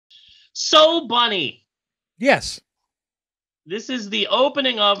So, Bunny, Yes. this is the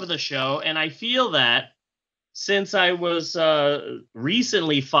opening of the show, and I feel that since I was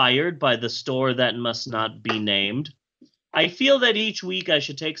recently fired by the store that must not be named, I feel that each week I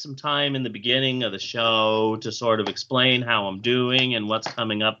should take some time in the beginning of the show to sort of explain how I'm doing and what's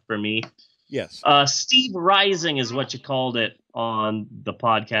coming up for me. Yes. Steve Rising is what you called it on the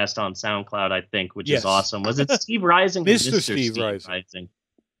podcast on SoundCloud, I think, which is Yes. awesome. Was it Steve Rising or Mr. Mr. Steve Steve Rising. Rising?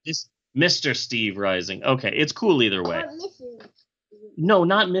 Just Mr. Steve Rising. Okay, it's cool either way. No,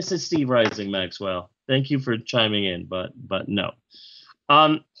 not Mrs. Steve Rising, Maxwell. Thank you for chiming in, but no.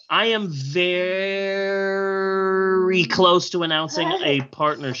 I am very close to announcing a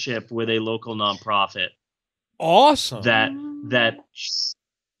partnership with a local nonprofit Awesome.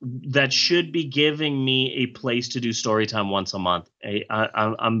 that should be giving me a place to do story time once a month.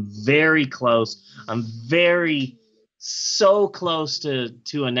 I'm very close. I'm so close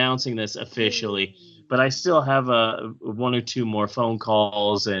to announcing this officially, but I still have one or two more phone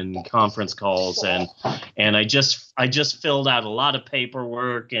calls and conference calls, and I just filled out a lot of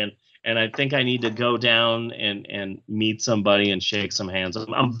paperwork, and I think I need to go down and meet somebody and shake some hands.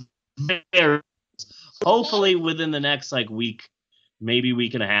 I'm very hopefully within the next week, maybe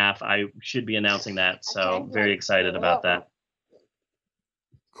week and a half, I should be announcing that. So very excited about that.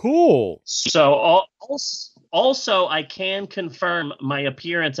 Cool. So also, I can confirm my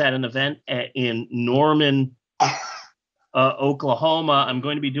appearance at an event in Norman, Oklahoma. I'm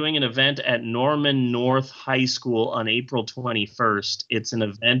going to be doing an event at Norman North High School on April 21st. It's an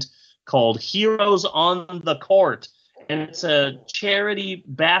event called Heroes on the Court, and it's a charity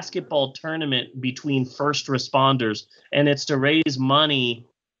basketball tournament between first responders, and it's to raise money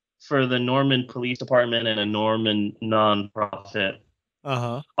for the Norman Police Department and a Norman nonprofit.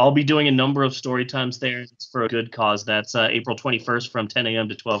 Uh-huh. I'll be doing a number of story times there. It's for a good cause. That's April 21st from 10 a.m.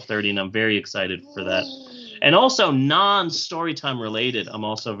 to 12:30, and I'm very excited for that. And also non-story time related, I'm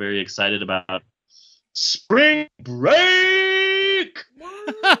also very excited about spring break.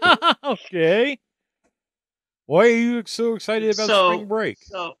 Okay. Why are you so excited about spring break?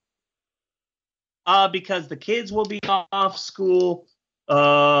 Because the kids will be off school,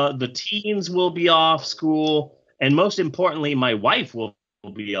 the teens will be off school, and most importantly, my wife will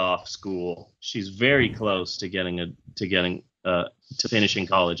be off school. She's very close to to finishing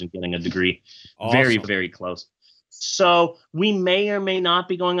college and getting a degree. Awesome. Very, very close. So we may or may not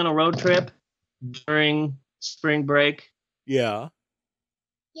be going on a road trip during spring break. Yeah.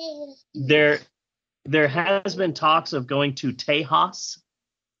 There has been talks of going to Tejas.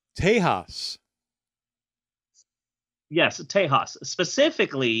 Tejas. Yes, Tejas,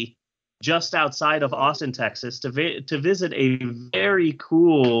 specifically just outside of Austin, Texas, to visit a very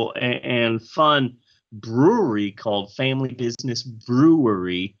cool and fun brewery called Family Business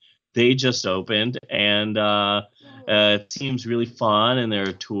Brewery. They just opened, and it seems really fun, and there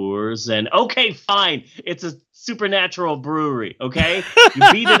are tours. And okay, fine, it's a supernatural brewery. Okay,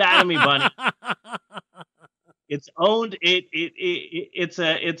 you beat it out of me, Bunny. It's owned. It's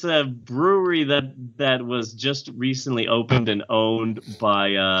a brewery that was just recently opened and owned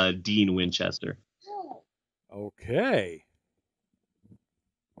by Dean Winchester. Okay.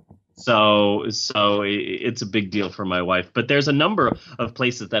 So it's a big deal for my wife. But there's a number of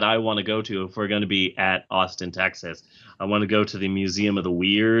places that I want to go to if we're going to be at Austin, Texas. I want to go to the Museum of the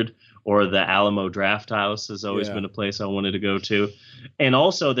Weird, or the Alamo Draft House has always been a place I wanted to go to. And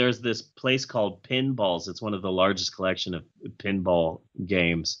also there's this place called Pinballs. It's one of the largest collection of pinball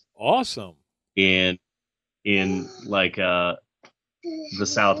games. Awesome. In the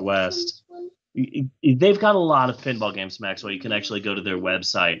Southwest. They've got a lot of pinball games, Maxwell. You can actually go to their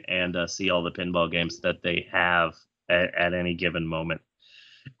website and see all the pinball games that they have at any given moment.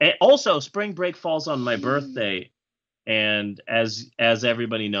 And also, spring break falls on my birthday, and as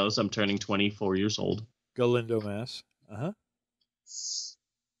everybody knows, I'm turning 24 years old. Galindo, Mass. Uh-huh.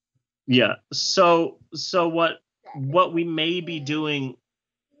 Yeah. So what we may be doing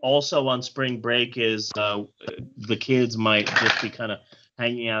also on spring break is the kids might just be kind of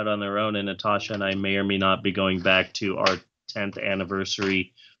hanging out on their own, and Natasha and I may or may not be going back to our 10th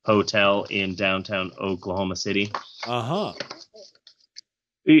anniversary hotel in downtown Oklahoma City. Uh-huh.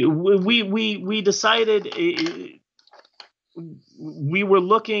 We decided we were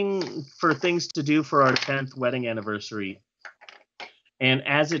looking for things to do for our 10th wedding anniversary, and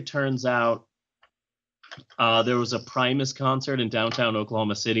as it turns out, there was a Primus concert in downtown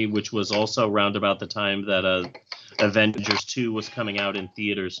Oklahoma City, which was also around about the time that Avengers 2 was coming out in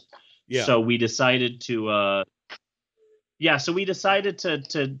theaters. Yeah. So we decided to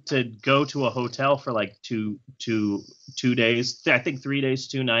go to a hotel for like two days. I think 3 days,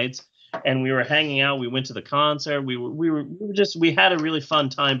 2 nights, and we were hanging out. We went to the concert. We had a really fun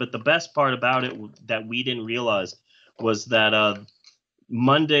time. But the best part about it that we didn't realize was that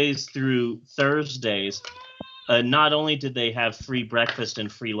Mondays through Thursdays, not only did they have free breakfast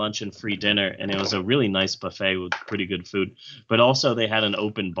and free lunch and free dinner, and it was a really nice buffet with pretty good food, but also they had an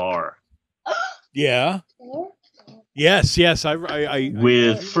open bar. Yeah. Yes.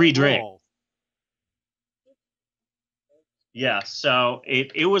 With free drink. Yeah, so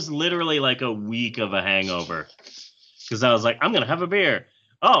it was literally like a week of a hangover, because I was like, I'm gonna have a beer.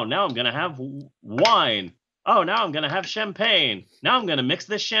 Oh, now I'm gonna have wine. Oh, now I'm gonna have champagne. Now I'm gonna mix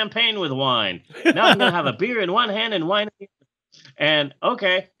this champagne with wine. Now I'm gonna have a beer in one hand and wine in the other. And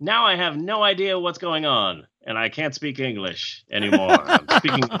okay, now I have no idea what's going on, and I can't speak English anymore. I'm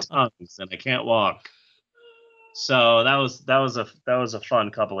speaking in tongues, and I can't walk. So that was a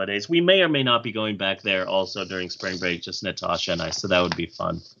fun couple of days. We may or may not be going back there also during spring break, just Natasha and I. So that would be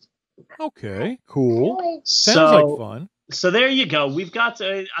fun. Okay, cool. Sounds like fun. So there you go. I've got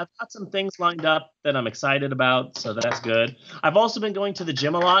some things lined up that I'm excited about, so that's good. I've also been going to the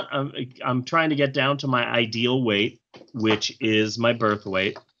gym a lot. I'm trying to get down to my ideal weight, which is my birth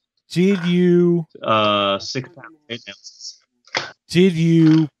weight. Did you 6 pounds 8 ounces. Did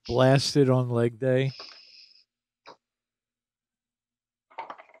you blast it on leg day?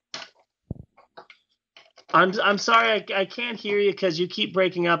 I'm sorry, I can't hear you because you keep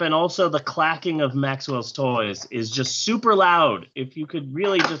breaking up, and also the clacking of Maxwell's toys is just super loud. If you could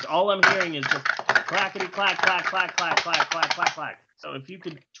really just, all I'm hearing is just clackety clack, clack, clack, clack, clack, clack, clack, clack. So if you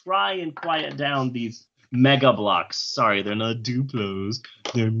could try and quiet down these mega blocks. Sorry, they're not Duplos,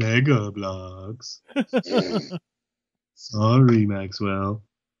 they're mega blocks. Sorry, Maxwell.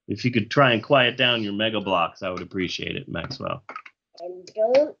 If you could try and quiet down your mega blocks, I would appreciate it, Maxwell. And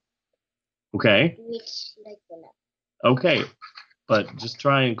don't Okay. mix like that. Okay, but just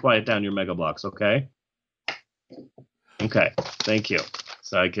try and quiet down your mega blocks, okay? Okay, thank you.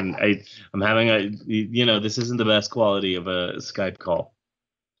 So I'm having this isn't the best quality of a Skype call.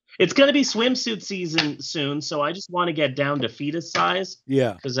 It's going to be swimsuit season soon, so I just want to get down to fetus size.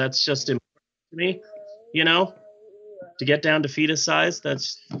 Yeah. Because that's just important to me, to get down to fetus size.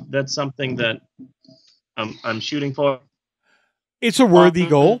 That's something that I'm shooting for. It's a worthy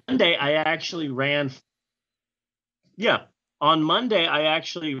goal. On Monday, I actually ran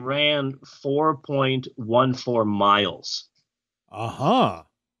 4.14 miles. Uh-huh.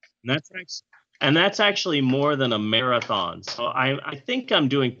 And that's actually more than a marathon. So I think I'm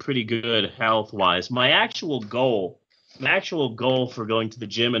doing pretty good health-wise. My actual goal for going to the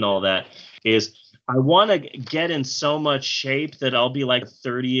gym and all that is I want to get in so much shape that I'll be like a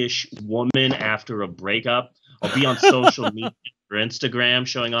 30-ish woman after a breakup. I'll be on social media or Instagram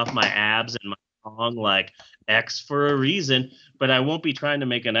showing off my abs and my tongue like X for a reason, but I won't be trying to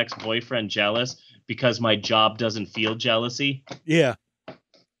make an ex-boyfriend jealous because my job doesn't feel jealousy. Yeah.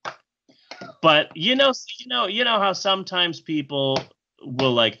 But you know how sometimes people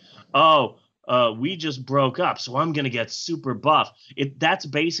will like, we just broke up, so I'm gonna get super buff. That's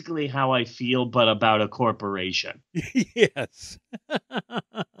basically how I feel, but about a corporation. Yes. I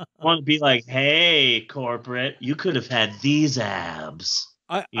want to be like, hey, corporate, you could have had these abs.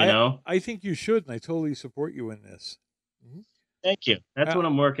 I think you should, and I totally support you in this. Mm-hmm. Thank you. That's what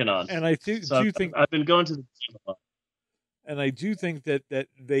I'm working on. And I think I've been going to the gym a lot. And I do think that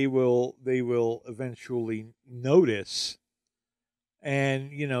they will eventually notice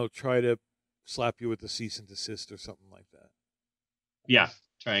and try to slap you with a cease and desist or something like that. Yeah,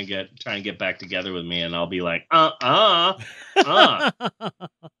 try and get back together with me, and I'll be like,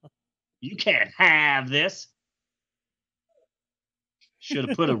 you can't have this. Should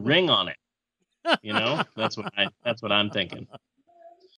have put a ring on it. That's what I'm thinking.